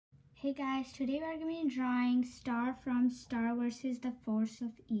Hey guys, today we're going to be drawing Star from Star versus the Force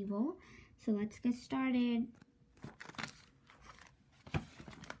of Evil. So let's get started.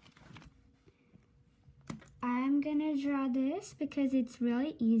 I'm going to draw this because it's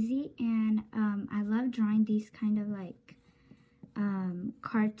really easy and I love drawing these kind of like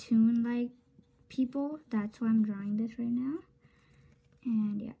cartoon-like people. That's why I'm drawing this right now.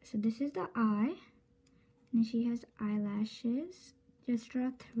 And yeah, so this is the eye. And she has eyelashes. Just draw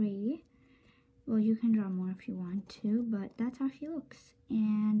 3. Well, you can draw more if you want to, but that's how she looks.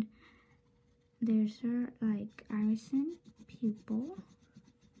 And there's her like iris and pupil.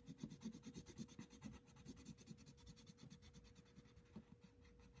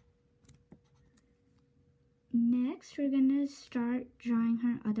 Next, we're gonna start drawing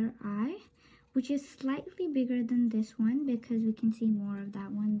her other eye, which is slightly bigger than this one because we can see more of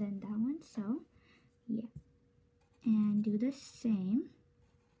that one than that one. So yeah, and do the same.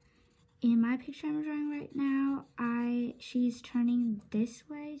 In my picture I'm drawing right now, she's turning this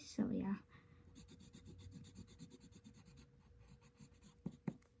way, so yeah.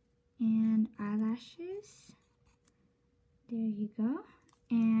 And eyelashes. There you go.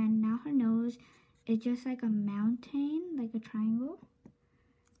 And now her nose is just like a mountain, like a triangle.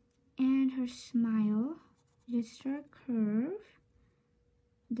 And her smile, just a curve,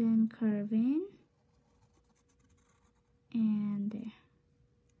 then curve in, and there.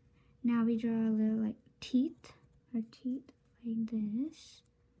 Now we draw a little like teeth, her teeth like this.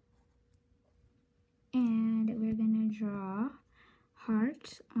 And we're gonna draw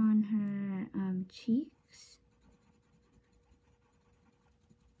hearts on her cheeks.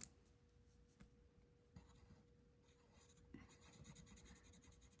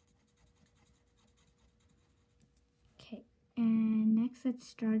 Okay, and next let's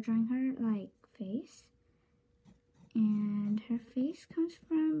start drawing her like face. And her face comes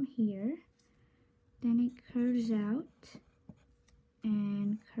from here, then it curves out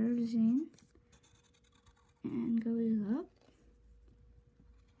and curves in and goes up.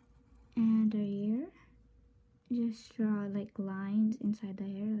 And her ear, just draw like lines inside the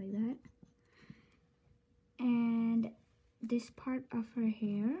hair like that. And this part of her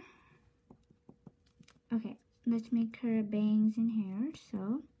hair, okay, let's make her bangs and hair.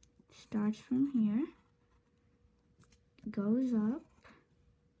 So starts from here, goes up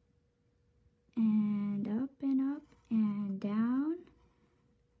and up and up and down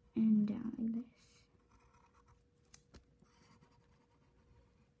like this.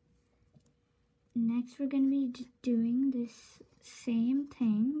 Next we're going to be doing this same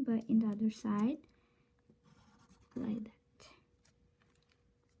thing but in the other side like that.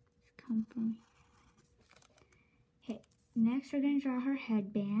 Just come from here. Okay, next we're going to draw her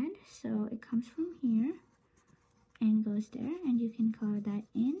headband. So it comes from here and goes there, and you can color that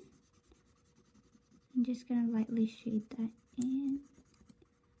in. I'm just gonna lightly shade that in.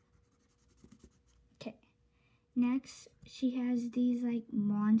 Okay, next she has these like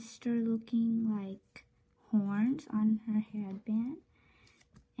monster looking like horns on her headband,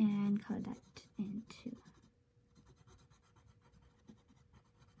 and color that in too.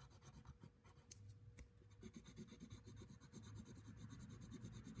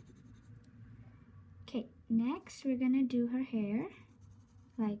 Okay, next we're gonna do her hair,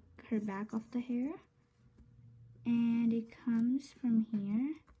 like her back of the hair. And it comes from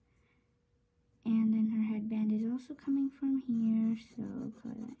here, and then her headband is also coming from here, so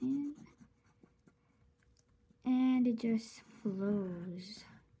color that in, and it just flows.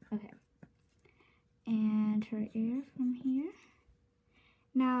 Okay, and her ear from here.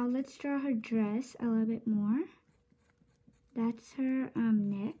 Now let's draw her dress a little bit more. That's her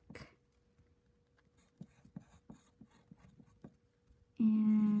neck,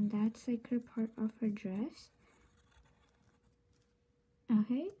 and that's like her part of her dress.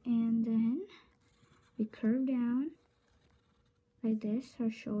 Okay, and then we curve down like this,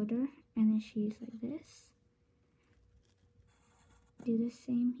 her shoulder, and then she's like this. Do the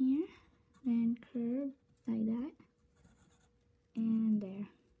same here, then curve like that, and there.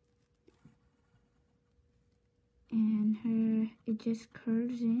 And it just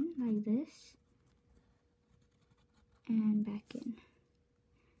curves in like this, and back in.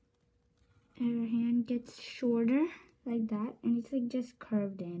 Her hand gets shorter like that, and it's like just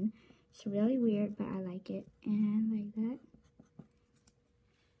curved in. It's really weird, but I like it. And like that.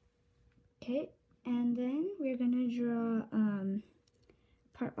 Okay, and then we're gonna draw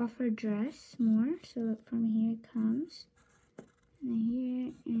part of her dress more. So from here it comes, and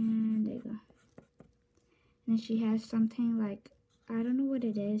here, and there you go. And then she has something like, I don't know what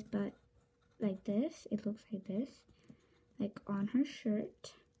it is, but like this. It looks like this, like on her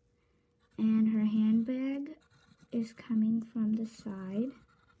shirt. and her handbag is coming from the side,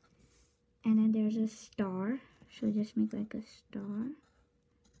 and then there's a star. She'll just make like a star.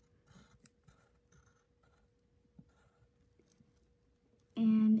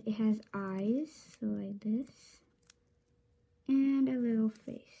 And it has eyes, so like this, and a little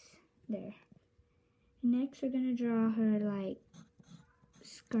face there. Next, we're gonna draw her like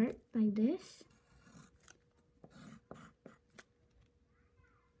skirt like this,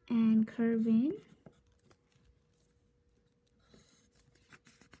 and curve in.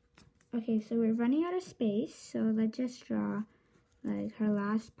 Okay, so we're running out of space, so let's just draw like her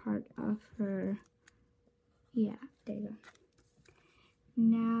last part of her, yeah, there you go.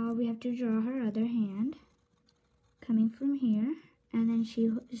 Now we have to draw her other hand coming from here, and then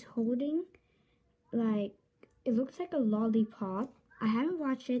she is holding like, it looks like a lollipop. I haven't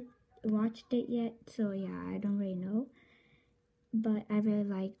watched it yet, so yeah, I don't really know, but I really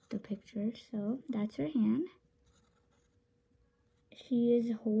like the picture. So that's her hand. She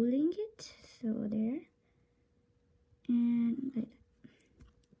is holding it, so there, and like that.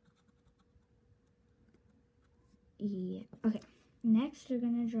 Yeah, okay. Next, we're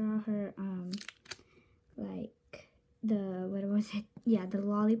gonna draw her, like the, what was it? Yeah, the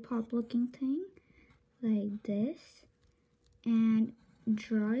lollipop looking thing, like this, and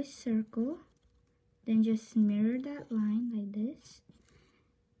draw a circle, then just mirror that line like this,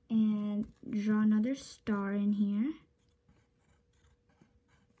 and draw another star in here,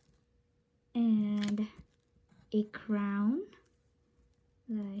 and a crown,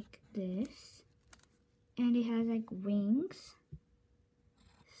 like this, and it has like wings.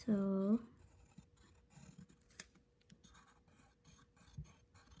 So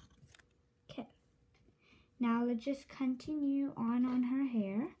okay, now let's just continue on her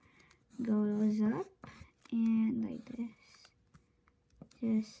hair. Goes up and like this,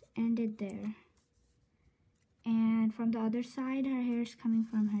 just end it there. And from the other side, her hair is coming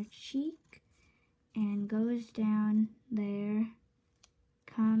from her cheek and goes down there,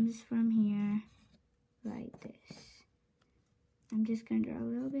 comes from here like this. I'm just gonna draw a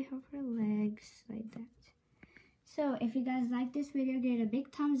little bit of her legs like that. So if you guys like this video, give it a big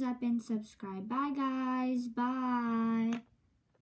thumbs up and subscribe. Bye guys, bye.